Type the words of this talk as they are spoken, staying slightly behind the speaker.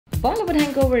Bollywood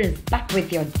Hangover is back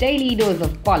with your daily dose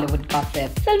of Bollywood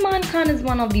gossip. Salman Khan is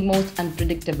one of the most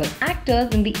unpredictable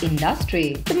actors in the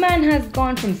industry. The man has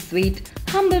gone from sweet,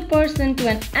 humble person to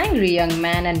an angry young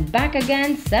man and back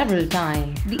again several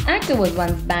times. The actor was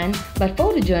once banned by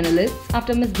photojournalists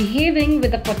after misbehaving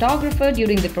with a photographer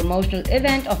during the promotional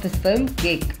event of his film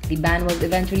Kick. The ban was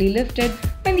eventually lifted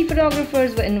when the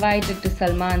photographers were invited to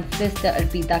Salman's sister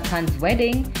Arpita Khan's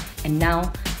wedding, and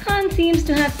now Khan seems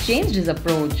to have changed his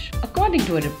approach. According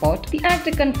to a report, the actor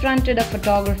confronted a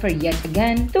photographer yet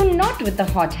again, though not with a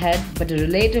hot head but a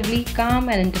relatively calm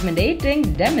and intimidating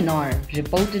demeanor.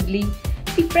 Reportedly,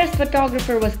 the press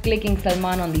photographer was clicking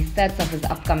Salman on the sets of his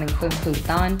upcoming film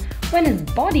Sultan when his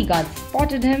bodyguard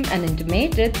spotted him and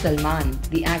intimated Salman.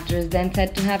 The actor is then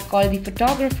said to have called the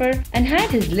photographer and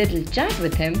had his little chat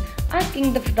with him,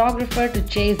 asking the photographer to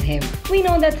chase him. We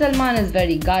know that Salman is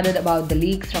very guarded about the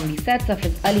leaks from the sets of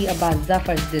his Ali Abbas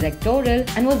Zafar's directorial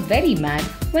and was very mad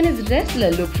when his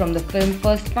wrestler look from the film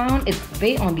first found its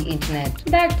way on the internet.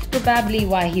 That's probably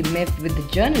why he miffed with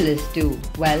the journalist too.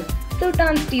 Well,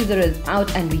 Sultan's teaser is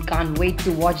out and we can't wait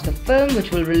to watch the film, which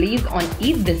will release on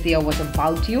Eid this year. What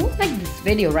about you? Like this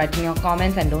video, write in your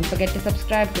comments and don't forget to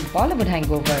subscribe to Bollywood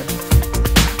Hangover.